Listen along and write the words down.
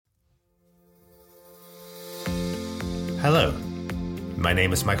Hello, my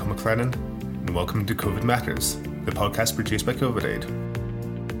name is Michael McLennan, and welcome to COVID Matters, the podcast produced by COVID-Aid.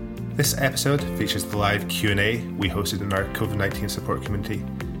 This episode features the live Q&A we hosted in our COVID-19 support community,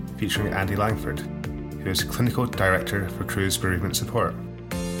 featuring Andy Langford, who is Clinical Director for Cruse Bereavement Support.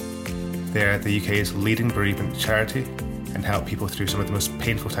 They are the UK's leading bereavement charity and help people through some of the most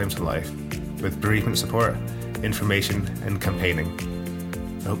painful times in life with bereavement support, information and campaigning.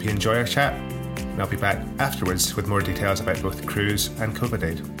 I hope you enjoy our chat, and I'll be back afterwards with more details about both Cruse and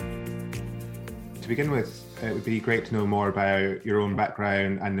COVID-Aid. To begin with, it would be great to know more about your own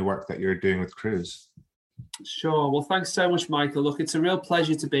background and the work that you're doing with Cruse. Sure. Well, thanks so much, Michael. Look, it's a real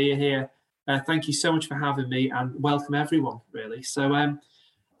pleasure to be here. Thank you so much for having me, and welcome everyone, really. So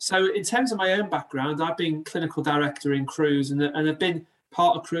in terms of my own background, I've been clinical director in Cruse, and I've been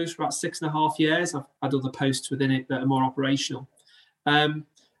part of Cruse for about 6.5 years. I've had other posts within it that are more operational.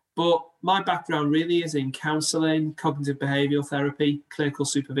 But my background really is in counselling, cognitive behavioural therapy, clinical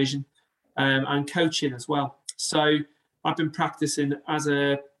supervision, and coaching as well. So I've been practicing as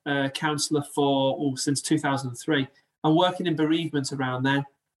a counsellor since 2003, and working in bereavement around then,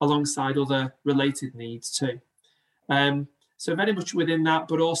 alongside other related needs too. So very much within that,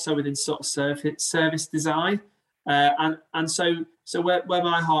 but also within sort of service design, and so where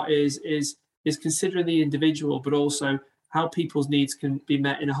my heart is considering the individual, but also how people's needs can be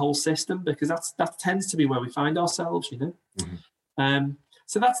met in a whole system, because that tends to be where we find ourselves, you know. Mm-hmm.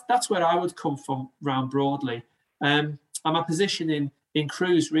 So that's where I would come from around broadly. And my position in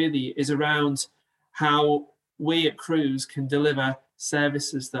Cruse really is around how we at Cruse can deliver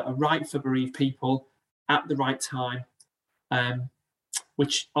services that are right for bereaved people at the right time,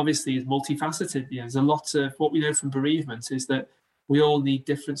 which obviously is multifaceted. You know, there's a lot of what we know from bereavement is that we all need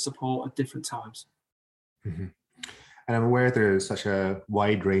different support at different times. Mm-hmm. And I'm aware there's such a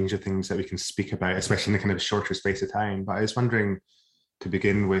wide range of things that we can speak about, especially in a kind of shorter space of time. But I was wondering, to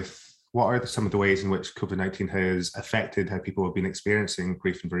begin with, what are some of the ways in which COVID-19 has affected how people have been experiencing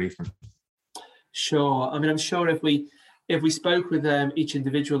grief and bereavement? Sure. I mean, I'm sure if we spoke with each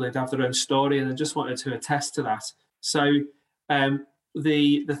individual, they'd have their own story, and I just wanted to attest to that. So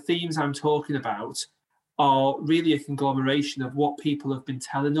the themes I'm talking about are really a conglomeration of what people have been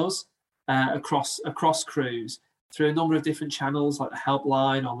telling us across Cruse through a number of different channels, like the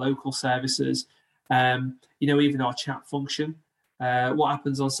helpline or local services, even our chat function, what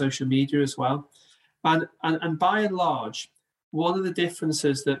happens on social media as well. And by and large, one of the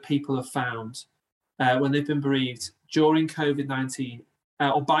differences that people have found when they've been bereaved during COVID-19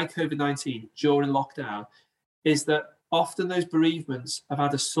 or by COVID-19 during lockdown is that often those bereavements have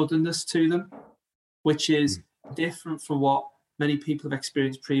had a suddenness to them, which is different from what many people have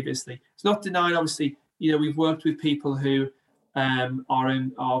experienced previously. It's not denying, obviously. You know, we've worked with people who have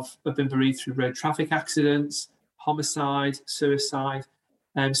been bereaved through road traffic accidents, homicide, suicide,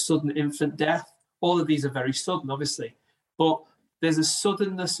 sudden infant death. All of these are very sudden, obviously. But there's a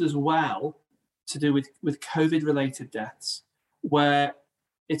suddenness as well to do with COVID-related deaths, where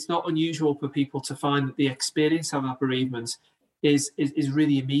it's not unusual for people to find that the experience of that bereavement is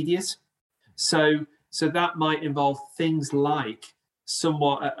really immediate. So that might involve things like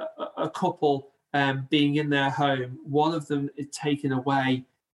somewhat a couple being in their home, one of them is taken away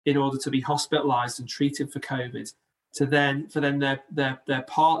in order to be hospitalised and treated for COVID, for their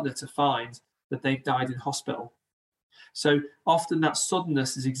partner to find that they've died in hospital. So often that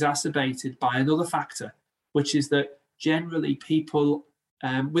suddenness is exacerbated by another factor, which is that generally people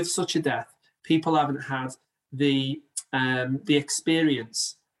with such a death, people haven't had the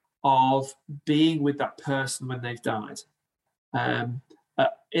experience of being with that person when they've died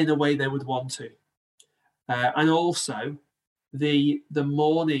in a way they would want to. And also, the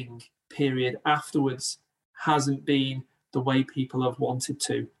mourning period afterwards hasn't been the way people have wanted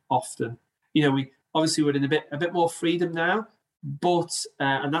to often. You know, we're in a bit more freedom now, but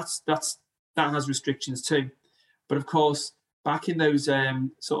and that has restrictions too. But of course, back in those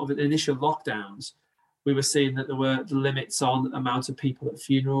sort of initial lockdowns, we were seeing that there were the limits on the amount of people at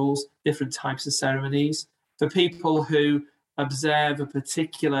funerals, different types of ceremonies. For people who observe a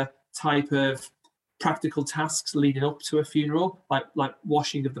particular type of practical tasks leading up to a funeral, like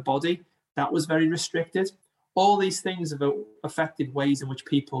washing of the body, that was very restricted. All these things have affected ways in which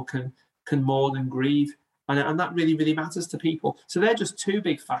people can mourn and grieve, and that really, really matters to people. So they're just two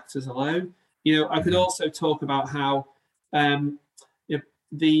big factors alone. You know, I could also talk about how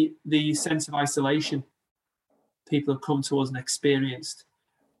the sense of isolation people have come towards and experienced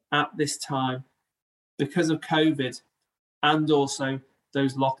at this time because of COVID, and also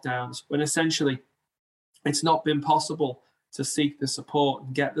those lockdowns, when essentially it's not been possible to seek the support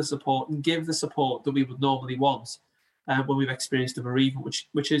and get the support and give the support that we would normally want. when we've experienced a bereavement,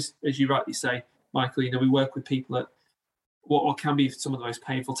 which is, as you rightly say, Michael, we work with people at what can be some of the most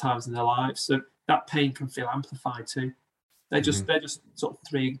painful times in their lives. So that pain can feel amplified too. They're just sort of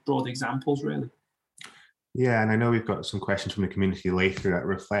three broad examples, really. Yeah, and I know we've got some questions from the community later that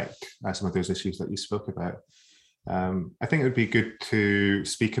reflect some of those issues that you spoke about. I think it would be good to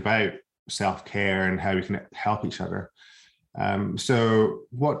speak about self-care and how we can help each other. So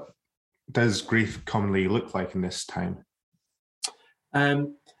what does grief commonly look like in this time?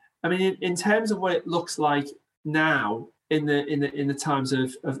 I mean, in terms of what it looks like now in the times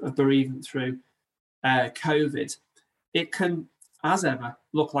of bereavement through COVID, it can, as ever,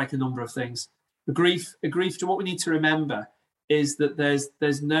 look like a number of things. A grief. What we need to remember is that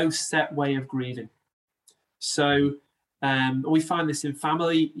there's no set way of grieving. So we find this in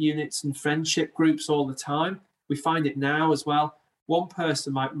family units and friendship groups all the time. We find it now as well. One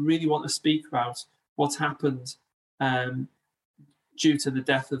person might really want to speak about what's happened due to the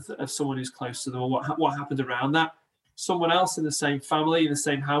death of someone who's close to them, or what happened around that. Someone else in the same family, in the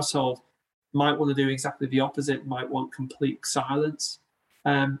same household, might want to do exactly the opposite, might want complete silence.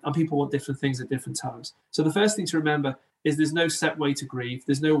 And people want different things at different times. So the first thing to remember is there's no set way to grieve.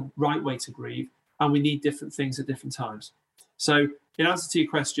 There's no right way to grieve. And we need different things at different times. So in answer to your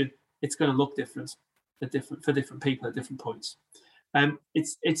question, it's going to look different for different people at different points.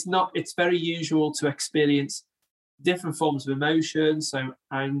 It's very usual to experience different forms of emotion, so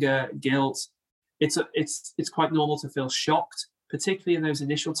anger, guilt. It's quite normal to feel shocked, particularly in those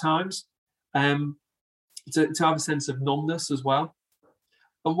initial times. To have a sense of numbness as well.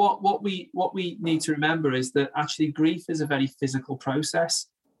 And what we need to remember is that actually grief is a very physical process.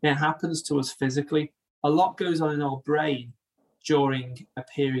 It happens to us physically. A lot goes on in our brain during a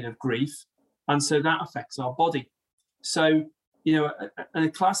period of grief, and so that affects our body. So, a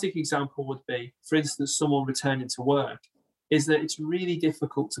classic example would be, for instance, someone returning to work, is that it's really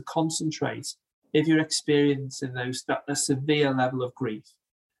difficult to concentrate if you're experiencing a severe level of grief.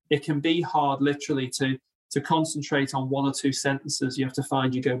 It can be hard, literally, to concentrate on one or two sentences. You have to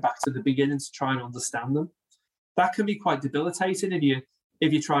find you go back to the beginning to try and understand them. That can be quite debilitating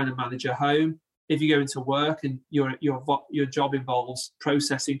if you're trying to manage a home, if you go into work and your job involves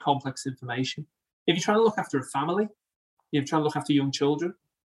processing complex information. If you're trying to look after a family, you're trying to look after young children,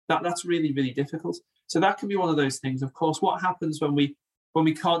 that's really, really difficult. So that can be one of those things. Of course, what happens when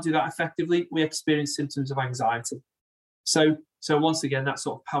we can't do that effectively, we experience symptoms of anxiety. So once again, that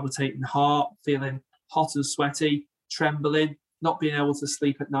sort of palpitating heart, feeling hot and sweaty, trembling, not being able to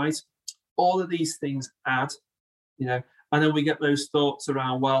sleep at night. All of these things add, and then we get those thoughts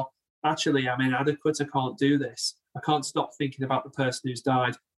around, well, actually, I'm inadequate. I can't do this. I can't stop thinking about the person who's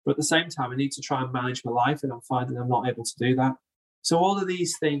died. But at the same time, I need to try and manage my life, and I'm finding I'm not able to do that. So all of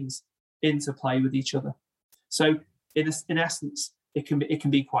these things interplay with each other. So in essence, it can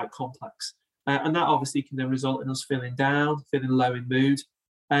be quite complex. And that obviously can then result in us feeling down, feeling low in mood.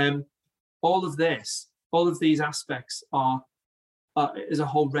 All of these aspects is a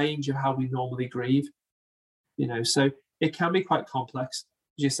whole range of how we normally grieve. So it can be quite complex,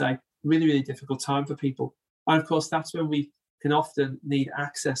 as you say, really, really difficult time for people. And of course, that's when we can often need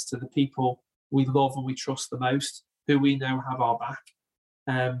access to the people we love and we trust the most, who we know have our back.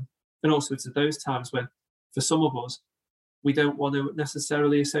 And also to those times when, for some of us, we don't want to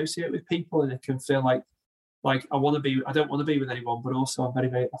necessarily associate with people, and it can feel like I don't want to be with anyone, but also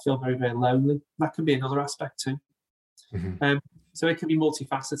I feel very, very lonely. That can be another aspect too. Mm-hmm. So it can be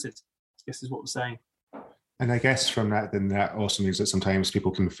multifaceted, I guess is what we're saying. And I guess from that, then that also means that sometimes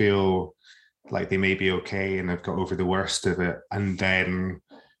people can feel like they may be okay and they've got over the worst of it, and then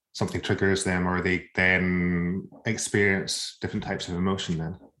something triggers them, or they then experience different types of emotion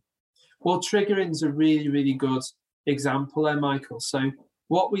then. Well, triggering is a really, really good example there, Michael. So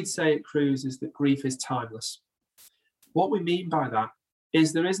what we'd say at Cruise is that grief is timeless. What we mean by that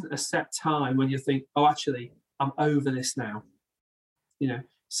is there isn't a set time when you think, oh, actually, I'm over this now.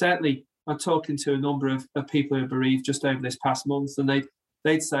 Certainly I'm talking to a number of people who are bereaved just over this past month, and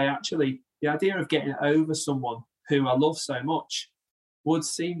they'd say, actually, the idea of getting over someone who I love so much would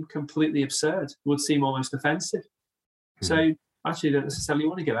seem completely absurd, would seem almost offensive. Mm-hmm. So actually, you don't necessarily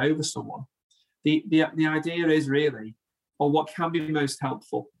want to get over someone. The idea is really, or what can be most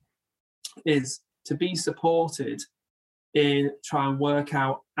helpful, is to be supported in trying to work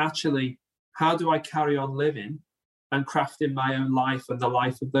out, actually, how do I carry on living and crafting my own life and the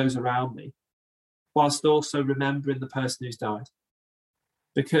life of those around me, whilst also remembering the person who's died.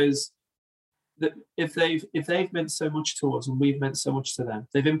 Because if they've meant so much to us and we've meant so much to them,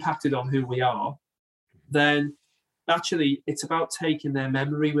 they've impacted on who we are, then actually it's about taking their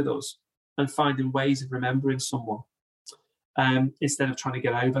memory with us and finding ways of remembering someone. instead of trying to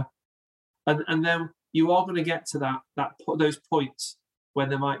get over. And then you are going to get to those points when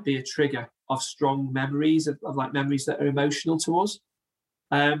there might be a trigger of strong memories, of like memories that are emotional to us.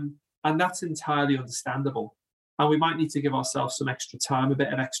 And that's entirely understandable. And we might need to give ourselves some extra time, a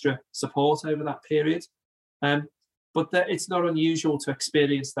bit of extra support over that period. But it's not unusual to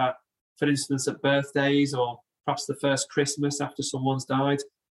experience that, for instance, at birthdays or perhaps the first Christmas after someone's died.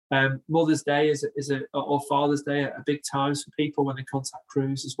 Mother's Day or Father's Day are big times for people when they contact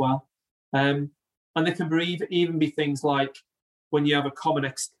crews as well. And there can even be things like when you have a common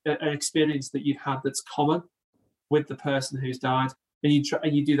an experience that you've had that's common with the person who's died, and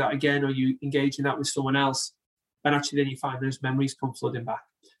you do that again, or you engage in that with someone else, and actually then you find those memories come flooding back.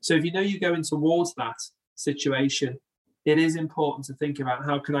 So if you know you're going towards that situation, it is important to think about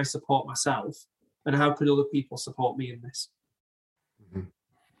how can I support myself and how can other people support me in this. Mm-hmm.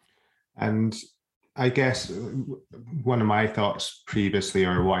 And I guess one of my thoughts previously,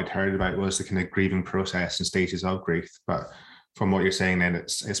 or what I'd heard about, was the kind of grieving process and stages of grief. But from what you're saying, then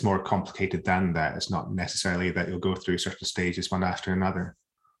it's more complicated than that. It's not necessarily that you'll go through certain stages one after another.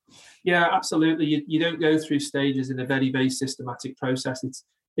 Yeah, absolutely. You don't go through stages in a very, very systematic process.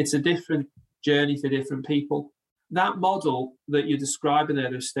 It's a different journey for different people. That model that you're describing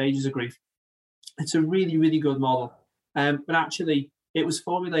there, those stages of grief, it's a really, really good model. But actually, it was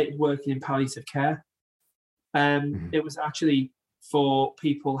formulated working in palliative care. It was actually for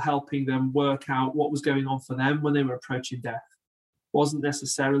people, helping them work out what was going on for them when they were approaching death. It wasn't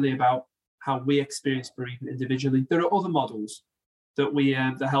necessarily about how we experience bereavement individually. There are other models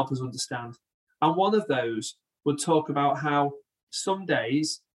that help us understand. And one of those would talk about how some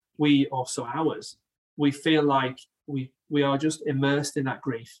days some hours, we feel like we are just immersed in that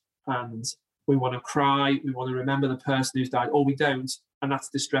grief, and we want to cry, we want to remember the person who's died, or we don't, and that's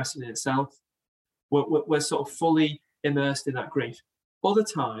distressing in itself. We're sort of fully immersed in that grief. Other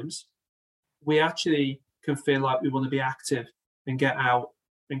times, we actually can feel like we want to be active and get out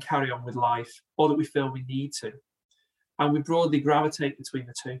and carry on with life, or that we feel we need to. And we broadly gravitate between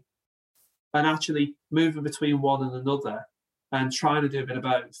the two. And actually moving between one and another and trying to do a bit of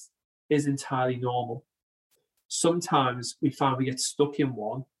both is entirely normal. Sometimes we find we get stuck in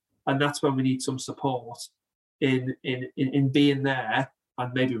one, and that's when we need some support in being there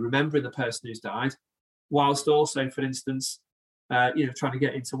and maybe remembering the person who's died, whilst also, for instance, trying to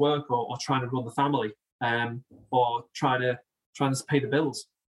get into work or trying to run the family, or trying to pay the bills,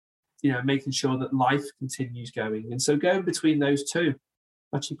 making sure that life continues going. And so going between those two,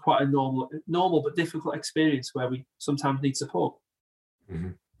 actually quite a normal but difficult experience where we sometimes need support.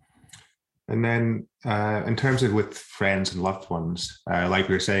 Mm-hmm. And then in terms of with friends and loved ones, like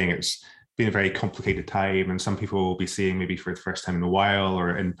we were saying, it's been a very complicated time, and some people will be seeing maybe for the first time in a while,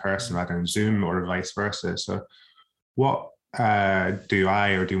 or in person rather than Zoom, or vice versa. So what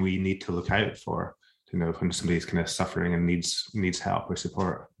do we need to look out for, when somebody's kind of suffering and needs help or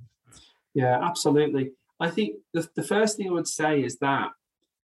support? Yeah, absolutely. I think the first thing I would say is that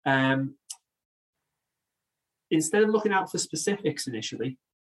instead of looking out for specifics initially,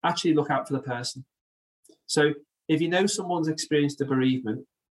 actually look out for the person. So if you know someone's experienced a bereavement,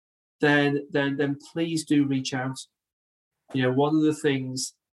 then please do reach out. One of the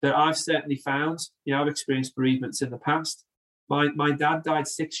things that I've certainly found, I've experienced bereavements in the past. My dad died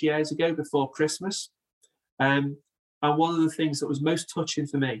 6 years ago before Christmas. And one of the things that was most touching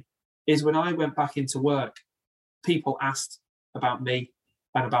for me is when I went back into work, people asked about me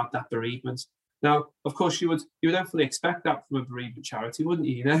and about that bereavement. Now, of course, you would hopefully expect that from a bereavement charity, wouldn't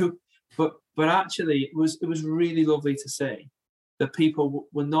you? But actually, it was really lovely to see that people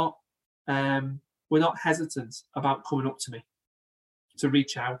were not hesitant about coming up to me to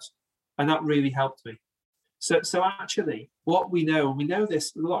reach out, and that really helped me. So actually, what we know, and we know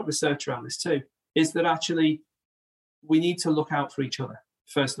this, there's a lot of research around this too, is that actually we need to look out for each other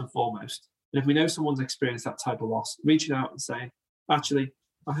first and foremost. And if we know someone's experienced that type of loss, reaching out and saying, actually,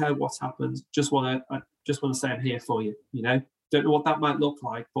 I heard what's happened. I just want to say I'm here for you. Don't know what that might look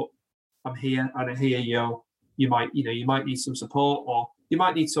like, but I'm here, and I hear you. You might need some support, or you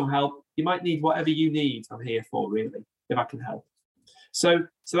might need some help. You might need whatever you need. I'm here for, really, if I can help. So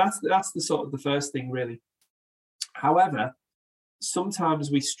that's the sort of the first thing, really. However,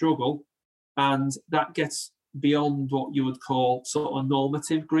 sometimes we struggle, and that gets beyond what you would call sort of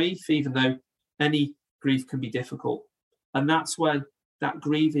normative grief, even though any grief can be difficult. And that's when that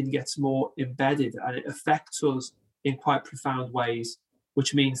grieving gets more embedded, and it affects us in quite profound ways,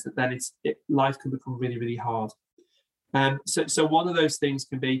 which means that then life can become really, really hard. So one of those things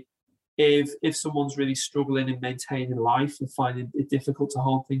can be if someone's really struggling in maintaining life and finding it difficult to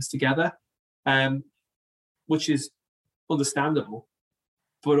hold things together, which is understandable,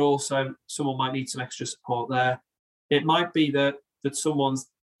 but also someone might need some extra support there. It might be that someone's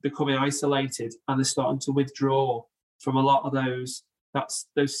becoming isolated and they're starting to withdraw from a lot of those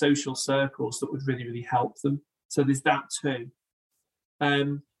social circles that would really, really help them. So there's that too.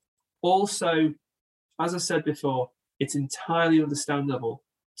 Also, as I said before, it's entirely understandable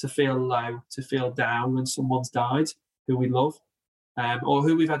to feel low, to feel down when someone's died who we love, or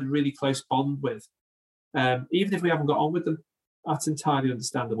who we've had a really close bond with. Even if we haven't got on with them, that's entirely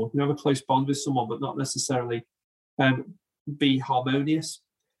understandable. You have a close bond with someone, but not necessarily be harmonious.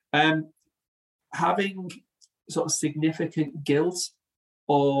 Having sort of significant guilt,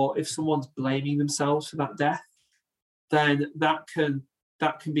 or if someone's blaming themselves for that death, then that can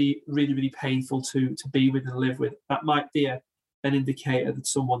be really, really painful to be with and live with. That might be an indicator that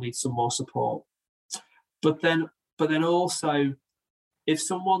someone needs some more support. But then also, if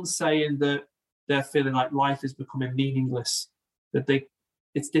someone's saying that they're feeling like life is becoming meaningless, that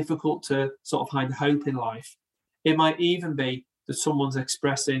it's difficult to sort of find hope in life, it might even be that someone's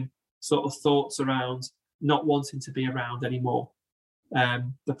expressing sort of thoughts around not wanting to be around anymore.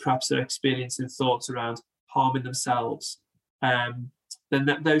 That perhaps they're experiencing thoughts around harming themselves. Then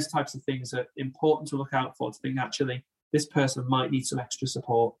those types of things are important to look out for, to think actually this person might need some extra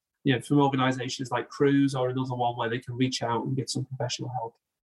support, from organisations like Cruise or another one where they can reach out and get some professional help.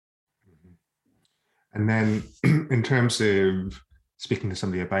 And then in terms of speaking to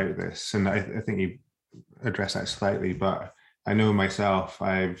somebody about this, and I think you addressed that slightly, but I know myself,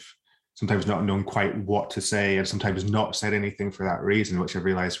 I've sometimes not known quite what to say and sometimes not said anything for that reason, which I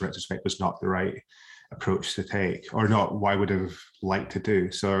realised in retrospect was not the right approach to take, or not what I would have liked to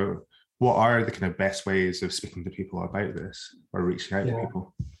do. So what are the kind of best ways of speaking to people about this or reaching out to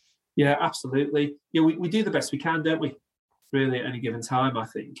people? Yeah, absolutely. We do the best we can, don't we? Really, at any given time, I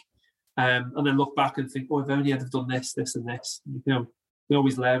think. And then look back and think, if only I'd have done this, this, and this. We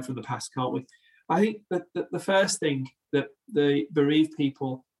always learn from the past, can't we? I think that the first thing that the bereaved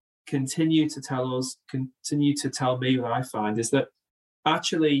people continue to tell me, what I find, is that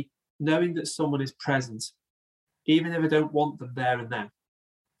actually knowing that someone is present, even if I don't want them there and then,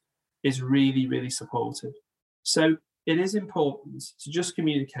 is really, really supportive. So it is important to just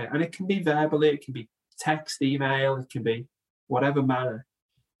communicate, and it can be verbally, it can be text, email, it can be whatever manner,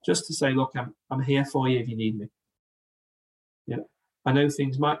 just to say, look, I'm here for you if you need me. I know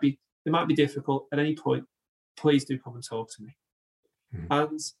things might be difficult at any point. Please do come and talk to me.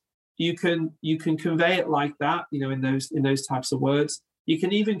 And you can convey it like that, in those types of words. You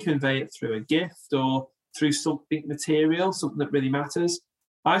can even convey it through a gift or through something material, something that really matters.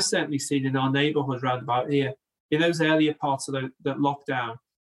 I've certainly seen in our neighbourhood round about here, in those earlier parts of that lockdown,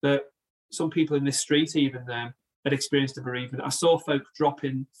 that some people in this street even had experienced a bereavement. I saw folk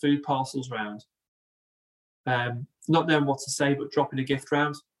dropping food parcels round, not knowing what to say, but dropping a gift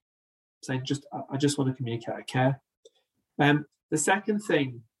round, saying, I just want to communicate I care. The second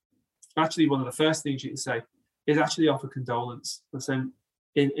thing, actually one of the first things you can say, is actually offer condolence. So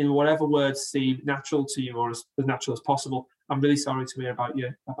in whatever words seem natural to you or as natural as possible, I'm really sorry to hear about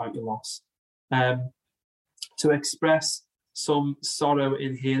your loss. To express some sorrow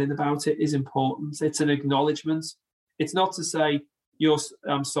in hearing about it is important. It's an acknowledgement. It's not to say,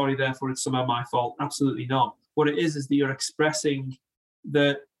 I'm sorry, therefore it's somehow my fault. Absolutely not. What it is that you're expressing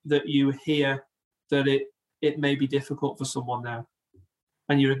that you hear that it may be difficult for someone now,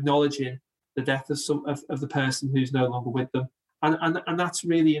 and you're acknowledging the death of the person who's no longer with them, and that's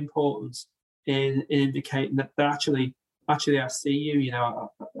really important in indicating that actually I see you,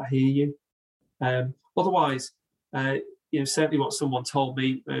 I hear you. Otherwise, certainly what someone told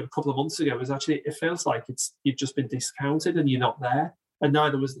me a couple of months ago was actually it feels like you've just been discounted and you're not there, and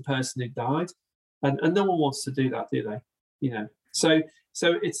neither was the person who died, and no one wants to do that, do they? So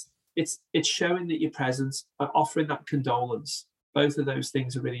it's showing that you're present and offering that condolence. Both of those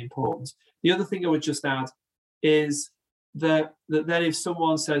things are really important. The other thing I would just add is that then if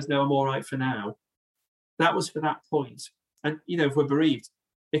someone says, no, I'm all right for now, that was for that point. And, if we're bereaved,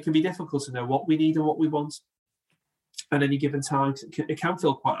 it can be difficult to know what we need and what we want at any given time. It can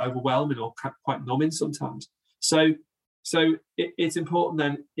feel quite overwhelming or quite numbing sometimes. So it's important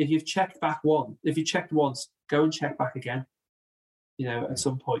then, if you checked once, go and check back again. At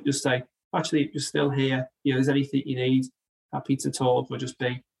some point, just say, actually, you're still here. There's anything you need, happy to talk or just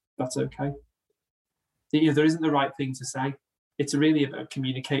be. That's okay. There isn't the right thing to say. It's really about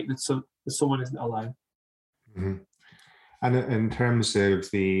communicating that someone isn't alone. Mm-hmm. And in terms of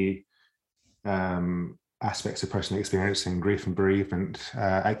the aspects of personally experiencing grief and bereavement,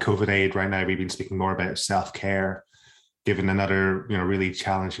 at COVID Aid right now, we've been speaking more about self-care, given another really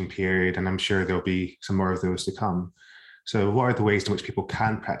challenging period, and I'm sure there'll be some more of those to come. So what are the ways in which people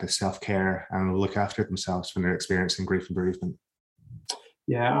can practice self-care and look after themselves when they're experiencing grief and bereavement?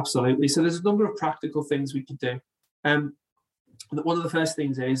 Yeah, absolutely. So there's a number of practical things we could do. One of the first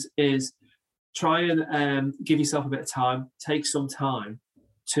things is try and give yourself a bit of time, take some time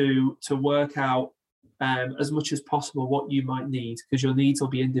to work out as much as possible what you might need, because your needs will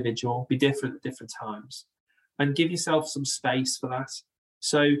be individual, be different at different times, and give yourself some space for that.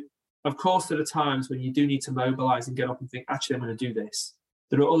 So, of course, there are times when you do need to mobilize and get up and think, actually, I'm going to do this.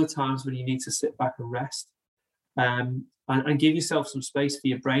 There are other times when you need to sit back and rest, and give yourself some space for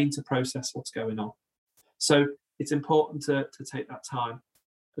your brain to process what's going on. So it's important to take that time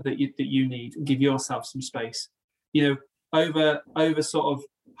that you need and give yourself some space. Over sort of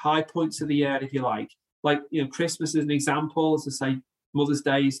high points of the year, if you like Christmas is an example. As I say, Mother's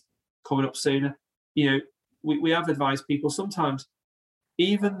Day's coming up sooner. We have advised people sometimes,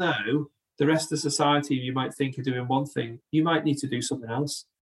 even though the rest of society you might think are doing one thing, you might need to do something else.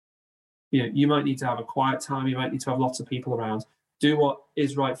 You might need to have a quiet time. You might need to have lots of people around. Do what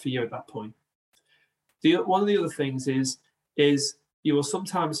is right for you at that point. One of the other things is you will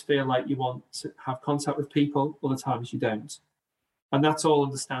sometimes feel like you want to have contact with people, other times you don't. And that's all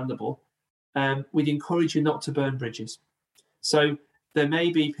understandable. We'd encourage you not to burn bridges. So there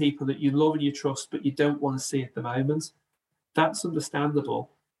may be people that you love and you trust, but you don't want to see at the moment. That's understandable.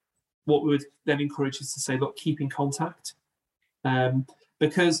 What we would then encourage is to say, look, keep in contact.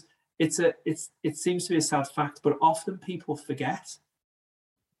 Because it seems to be a sad fact, but often people forget.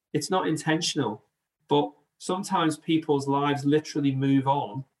 It's not intentional, but sometimes people's lives literally move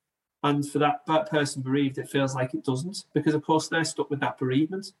on. And for that person bereaved, it feels like it doesn't, because of course they're stuck with that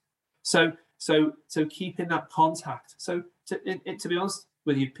bereavement. So keeping that contact. So to be honest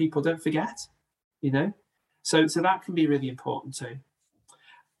with you, people don't forget, So that can be really important too.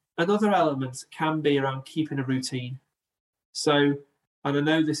 Another element can be around keeping a routine. So, and I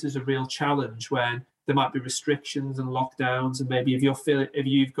know this is a real challenge when there might be restrictions and lockdowns, and maybe if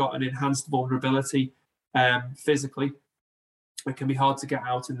you've got an enhanced vulnerability physically, it can be hard to get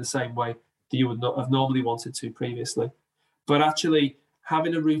out in the same way that you would not have normally wanted to previously. But actually,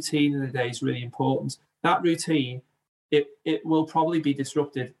 having a routine in the day is really important. That routine, it will probably be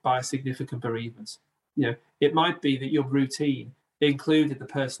disrupted by a significant bereavement. It might be that your routine included the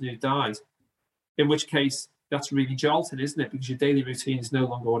person who died, in which case that's really jolting, isn't it? Because your daily routine is no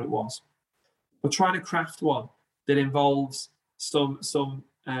longer what it was. But trying to craft one that involves some sort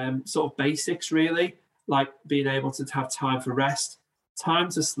of basics, really, like being able to have time for rest, time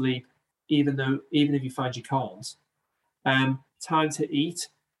to sleep, even if you find you can't, time to eat,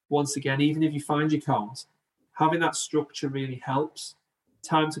 once again, even if you find you can't. Having that structure really helps.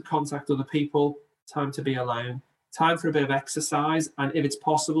 Time to contact other people, time to be alone, time for a bit of exercise, and if it's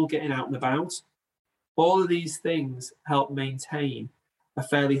possible, getting out and about. All of these things help maintain a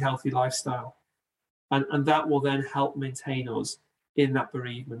fairly healthy lifestyle. And that will then help maintain us in that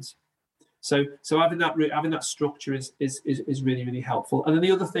bereavement. So having that structure is really, really helpful. And then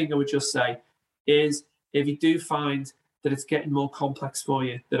the other thing I would just say is, if you do find that it's getting more complex for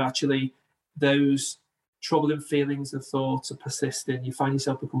you, that actually those troubling feelings and thoughts are persisting, you find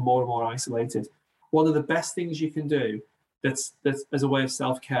yourself become more and more isolated, one of the best things you can do that's as a way of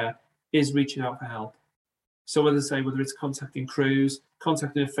self-care is reaching out for help. So whether it's contacting crews,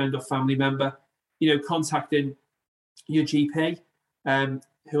 contacting a friend or family member, contacting your GP,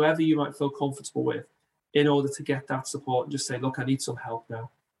 whoever you might feel comfortable with, in order to get that support and just say, look, I need some help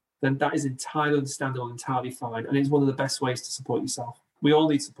now, then that is entirely understandable, entirely fine. And it's one of the best ways to support yourself. We all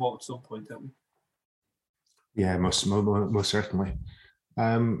need support at some point, don't we? Yeah, most certainly.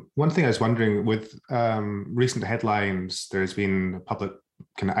 One thing I was wondering, with recent headlines, there's been a public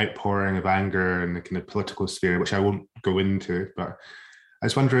kind of outpouring of anger in the kind of political sphere, which I won't go into, but I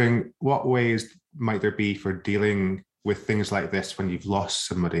was wondering, what ways might there be for dealing with things like this when you've lost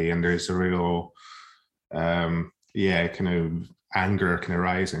somebody and there's a real, kind of anger kind of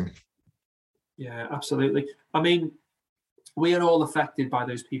rising? Yeah, absolutely. I mean, we are all affected by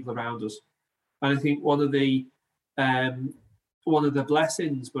those people around us. And I think one of the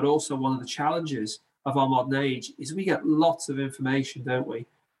blessings, but also one of the challenges of our modern age, is we get lots of information, don't we?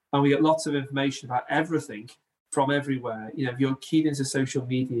 And we get lots of information about everything from everywhere. If you're keyed into social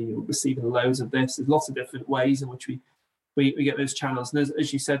media, you're receiving loads of this. There's lots of different ways in which we get those channels. And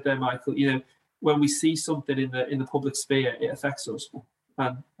as you said there, Michael, when we see something in the public sphere, it affects us,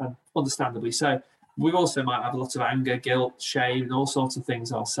 and understandably so. We also might have lots of anger, guilt, shame, and all sorts of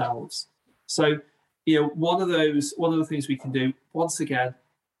things ourselves. So, one of the things we can do, once again,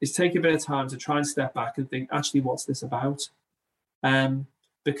 is take a bit of time to try and step back and think, actually, what's this about?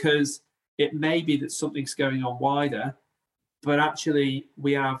 Because it may be that something's going on wider but actually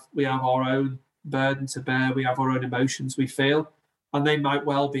we have our own burden to bear. We have our own emotions we feel, and they might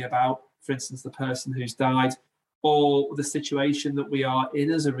well be about, for instance, the person who's died, or the situation that we are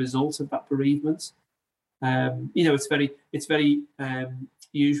in as a result of that bereavement. It's very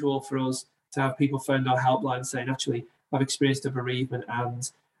usual for us to have people phone our helpline saying, actually, I've experienced a bereavement and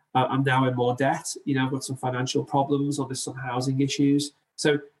I'm now in more debt. I've got some financial problems, or there's some housing issues.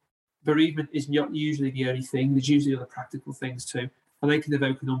 So bereavement is not usually the only thing. There's usually other practical things too, and they can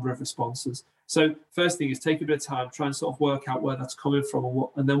evoke a number of responses. So first thing is take a bit of time, try and sort of work out where that's coming from,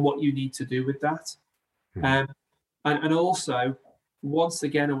 and then what you need to do with that. Mm-hmm. And also, once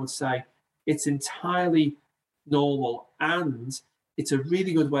again, I would say it's entirely normal, and it's a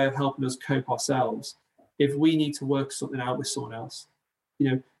really good way of helping us cope ourselves if we need to work something out with someone else.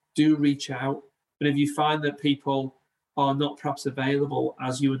 Do reach out. And if you find that people are not perhaps available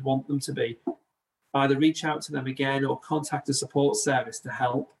as you would want them to be, either reach out to them again or contact a support service to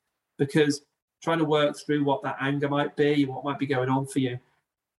help, because trying to work through what that anger might be, what might be going on for you,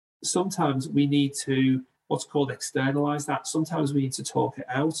 sometimes we need to what's called externalize that. Sometimes we need to talk it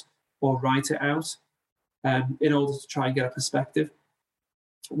out or write it out in order to try and get a perspective.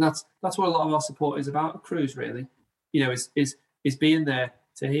 And that's what a lot of our support is about at Cruse, really. Is being there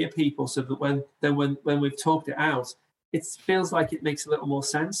to hear people, so that when we've talked it out, it feels like it makes a little more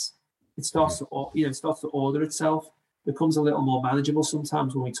sense. It starts to order itself, becomes a little more manageable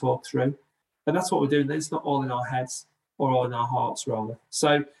sometimes when we talk through. And that's what we're doing. It's not all in our heads, or all in our hearts, rather.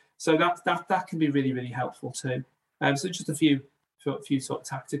 So that can be really, really helpful too. So just a few sort of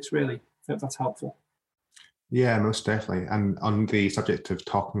tactics, really. I hope that's helpful. Yeah, most definitely. And on the subject of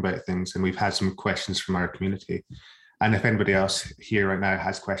talking about things, and we've had some questions from our community. And if anybody else here right now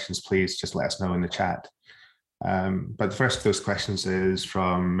has questions, please just let us know in the chat. But the first of those questions is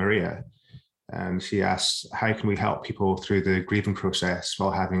from Maria. And she asks, how can we help people through the grieving process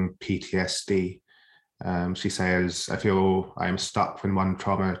while having PTSD? She says, I feel I am stuck when one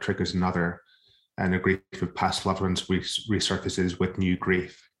trauma triggers another, and a grief of past loved ones resurfaces with new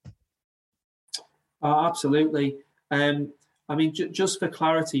grief. Absolutely. Just for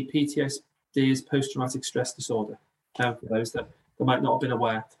clarity, PTSD is post-traumatic stress disorder, for those that might not have been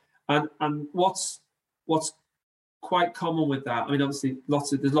aware. And what's quite common with that, obviously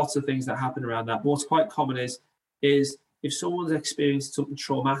there's lots of things that happen around that, but what's quite common is if someone's experienced something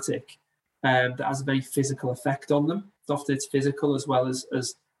traumatic that has a very physical effect on them, often it's physical as well as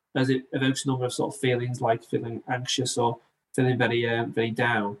it evokes a number of sort of feelings, like feeling anxious or feeling very very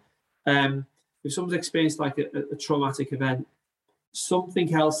down. If someone's experienced like a traumatic event,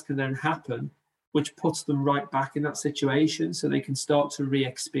 something else can then happen which puts them right back in that situation, so they can start to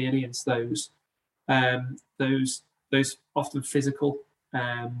re-experience those often physical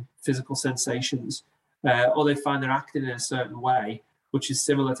sensations, or they find they're acting in a certain way which is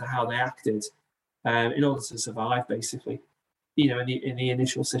similar to how they acted in order to survive, basically, in the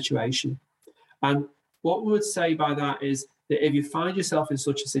initial situation. And what we would say by that is that if you find yourself in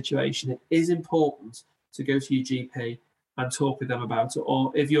such a situation, it is important to go to your GP and talk with them about it.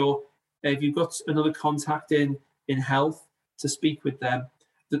 Or if you've got another contact in health, to speak with them.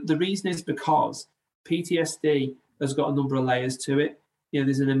 The reason is because PTSD has got a number of layers to it.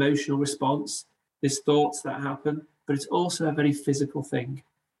 There's an emotional response, there's thoughts that happen, but it's also a very physical thing.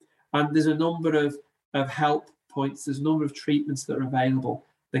 And there's a number of help points, there's a number of treatments that are available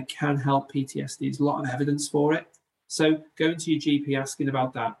that can help PTSD. There's a lot of evidence for it. So going to your GP asking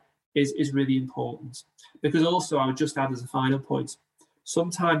about that is really important. Because also, I would just add as a final point,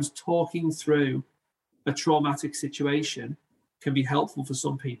 sometimes talking through a traumatic situation can be helpful for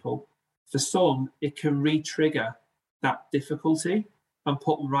some people. For some, it can re-trigger that difficulty and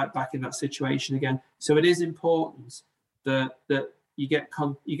put them right back in that situation again. So it is important that you get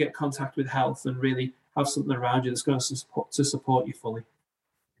contact with health and really have something around you that's going to support you fully.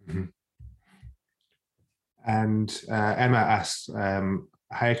 Mm-hmm. And Emma asks,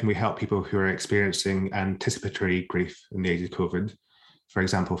 how can we help people who are experiencing anticipatory grief in the age of COVID? For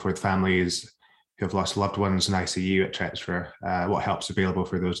example, for families who have lost loved ones in ICU, etc. What help's available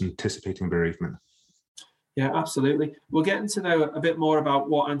for those anticipating bereavement? Yeah, absolutely. We're getting to know a bit more about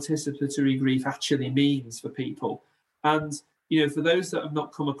what anticipatory grief actually means for people. And, for those that have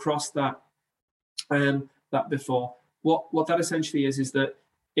not come across that before, what that essentially is that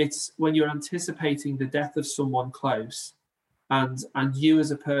it's when you're anticipating the death of someone close, and you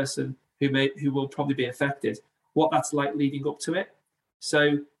as a person who will probably be affected, what that's like leading up to it.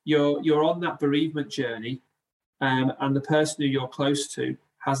 So you're on that bereavement journey, and the person who you're close to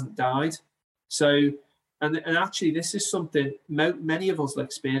hasn't died. So, and actually, this is something many of us will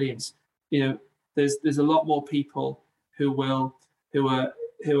experience. There's a lot more people who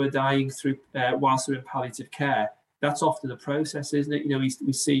are dying through whilst they're in palliative care. That's often the process, isn't it?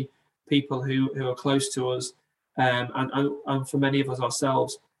 We see people who are close to us, and for many of us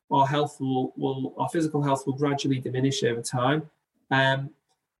ourselves, our physical health will gradually diminish over time, and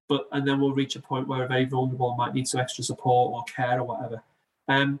then we'll reach a point where we're very vulnerable, might need some extra support or care or whatever.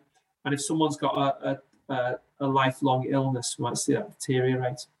 And if someone's got a lifelong illness, we might see that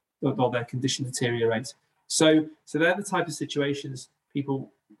deteriorate, or their condition deteriorate. So they're the type of situations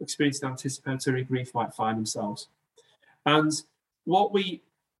people experiencing anticipatory grief might find themselves. And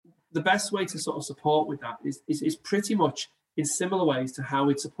the best way to sort of support with that is pretty much in similar ways to how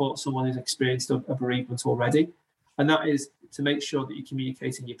we'd support someone who's experienced a bereavement already. And that is to make sure that you're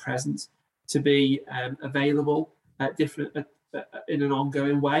communicating your presence, to be available in an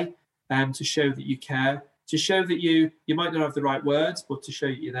ongoing way, to show that you care, to show that you might not have the right words, but to show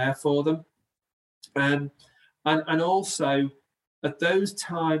that you're there for them. And also at those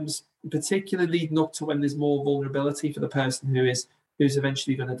times, particularly leading up to when there's more vulnerability for the person who's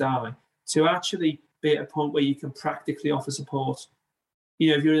eventually going to die, to actually be at a point where you can practically offer support.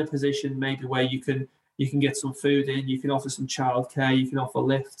 If you're in a position maybe where you can get some food in, you can offer some childcare, you can offer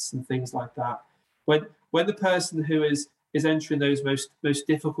lifts and things like that. When the person who is entering those most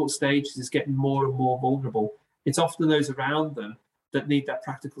difficult stages is getting more and more vulnerable, it's often those around them that need that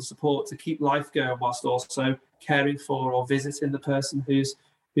practical support to keep life going whilst also caring for or visiting the person who's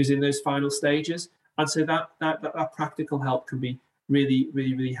in those final stages. And so that practical help can be really,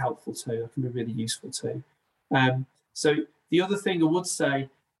 really, really helpful too. It can be really useful too. So the other thing I would say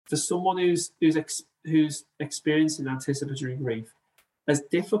for someone who's experiencing anticipatory grief, as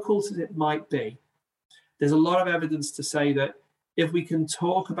difficult as it might be, there's a lot of evidence to say that if we can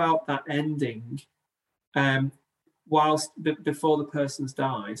talk about that ending before the person's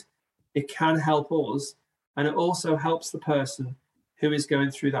died, it can help us, and it also helps the person who is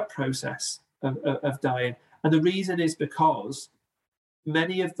going through that process of dying. And the reason is because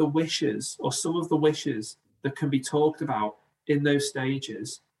many of the wishes, or some of the wishes that can be talked about in those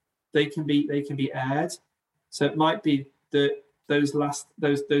stages, they can be aired. So it might be that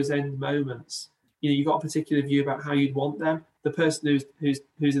those end moments, you've got a particular view about how you'd want them. The person who's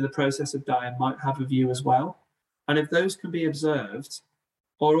in the process of dying might have a view as well. And if those can be observed,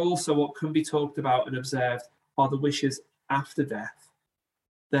 or also what can be talked about and observed are the wishes after death,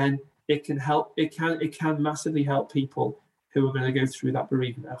 then it can help. It can massively help people who are going to go through that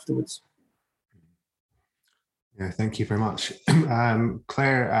bereavement afterwards. Yeah, thank you very much.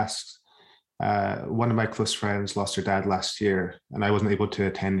 Claire asked, one of my close friends lost her dad last year, and I wasn't able to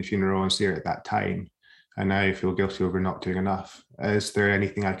attend the funeral and see her at that time. And now I feel guilty over not doing enough. Is there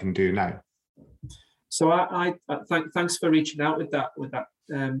anything I can do now? So thanks for reaching out with that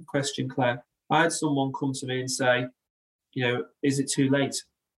question, Claire. I had someone come to me and say, is it too late?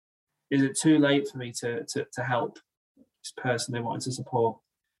 Is it too late for me to help this person they wanted to support?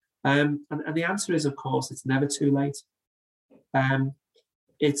 And the answer is, of course, it's never too late. I've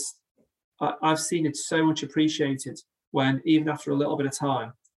seen it so much appreciated when, even after a little bit of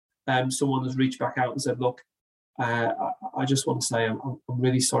time, someone has reached back out and said, look, I just want to say I'm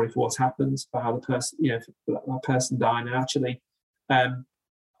really sorry for what's happened, for how the person, for that person dying. And actually, I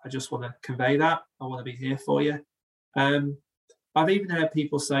just want to convey that. I want to be here for you. I've even heard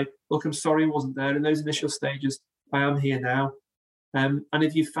people say, look, I'm sorry I wasn't there in those initial stages. I am here now. And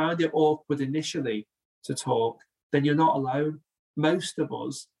if you found it awkward initially to talk, then you're not alone. Most of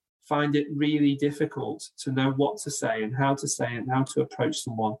us find it really difficult to know what to say and how to say it and how to approach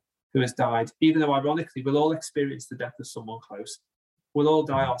someone who has died, even though ironically we'll all experience the death of someone close. We'll all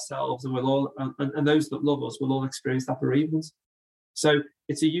die ourselves, and and those that love us will all experience that bereavement. So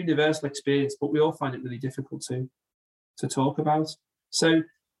it's a universal experience, but we all find it really difficult to talk about. So,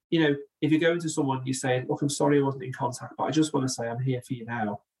 if you're going to someone, you're saying, look, I'm sorry I wasn't in contact, but I just want to say I'm here for you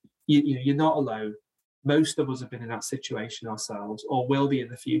now. You're not alone. Most of us have been in that situation ourselves, or will be in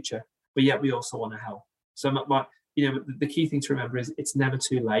the future, but yet we also want to help. So the key thing to remember is it's never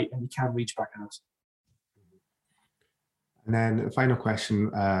too late, and you can reach back out. And then the final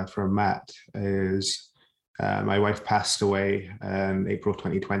question from Matt is, my wife passed away in April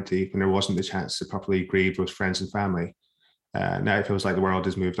 2020 when there wasn't the chance to properly grieve with friends and family. Now it feels like the world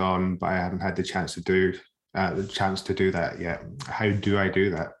has moved on, but I haven't had the chance to do that yet. How do I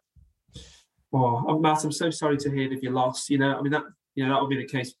do that? Oh, Matt, I'm so sorry to hear of your loss. That would be the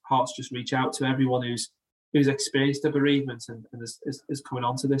case. Hearts just reach out to everyone who's experienced a bereavement and is coming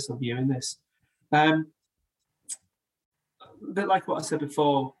onto this or viewing this. A bit like what I said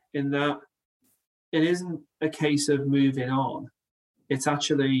before, in that it isn't a case of moving on. It's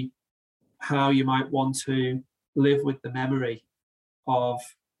actually how you might want to live with the memory of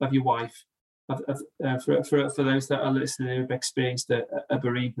your wife. For those that are listening who have experienced a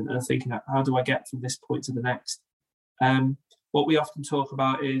bereavement and are thinking, how do I get from this point to the next? What we often talk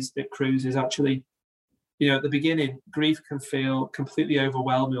about is at Cruise is actually, at the beginning, grief can feel completely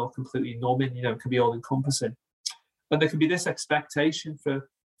overwhelming or completely numbing, it can be all encompassing. And there can be this expectation from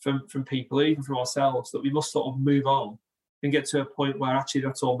people, even from ourselves, that we must sort of move on and get to a point where actually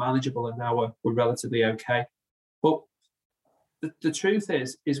that's all manageable and now we're relatively okay. But the truth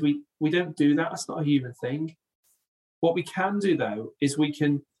is we don't do that. That's not a human thing. What we can do, though, is we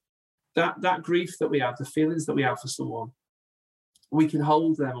can, that grief that we have, the feelings that we have for someone, we can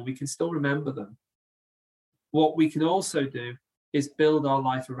hold them and we can still remember them. What we can also do is build our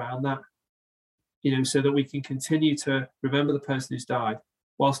life around that, so that we can continue to remember the person who's died,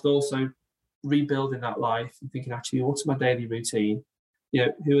 whilst also rebuilding that life and thinking, actually, what's my daily routine?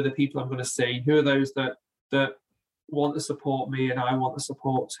 Who are the people I'm going to see? Who are those that want to support me and I want to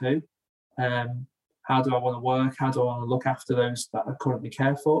support too? How do I want to work? How do I want to look after those that I currently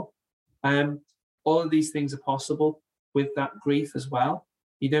care for? All of these things are possible with that grief as well.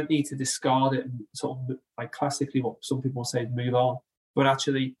 You don't need to discard it and sort of, like classically what some people say, move on. But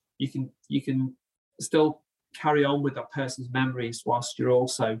actually, you can still carry on with that person's memories whilst you're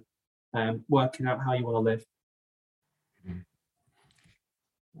also working out how you want to live.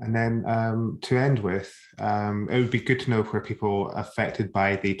 And then to end with, it would be good to know where people affected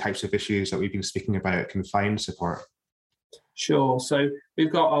by the types of issues that we've been speaking about can find support. Sure. So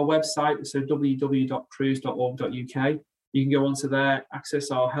we've got our website, so www.cruise.org.uk. You can go onto there,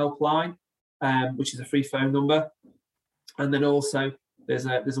 access our helpline, which is a free phone number. And then also there's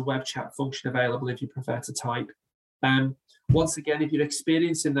a web chat function available if you prefer to type. Once again, if you're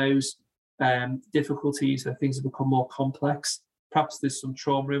experiencing those difficulties and things have become more complex, perhaps there's some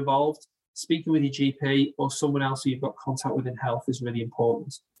trauma involved, speaking with your GP or someone else who you've got contact with in health is really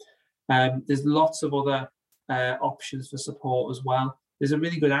important. There's lots of other options for support as well. There's a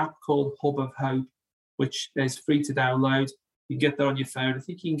really good app called Hub of Hope, which is free to download. You can get that on your phone. I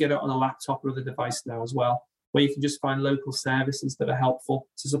think you can get it on a laptop or other device now as well, where you can just find local services that are helpful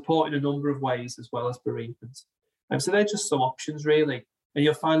to support in a number of ways as well as bereavement. So they're just some options really. And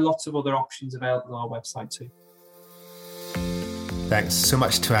you'll find lots of other options available on our website too. Thanks so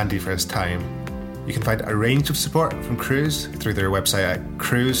much to Andy for his time. You can find a range of support from Cruise through their website at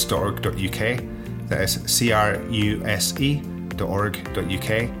cruise.org.uk. That is cruse.org.uk,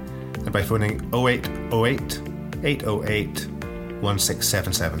 and by phoning 0808 808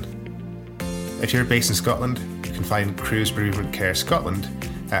 1677. If you're based in Scotland, you can find Cruise Bereavement Care Scotland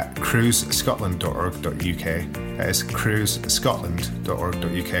at crusescotland.org.uk. That is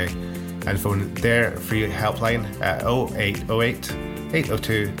crusescotland.org.uk, and phone their free helpline at 0808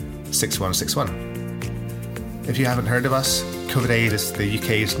 802 6161. If you haven't heard of us, COVID Aid is the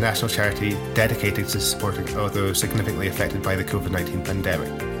UK's national charity dedicated to supporting those significantly affected by the COVID-19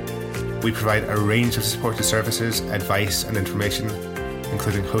 pandemic. We provide a range of supportive services, advice and information,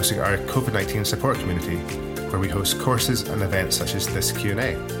 including hosting our COVID-19 support community, where we host courses and events such as this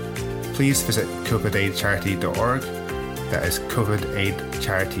Q&A. Please visit covidaidcharity.org, that is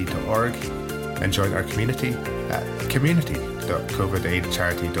covidaidcharity.org, and join our community at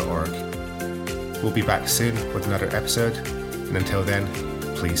community.covidaidcharity.org. We'll be back soon with another episode, and until then,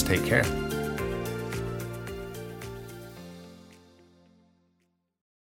 please take care.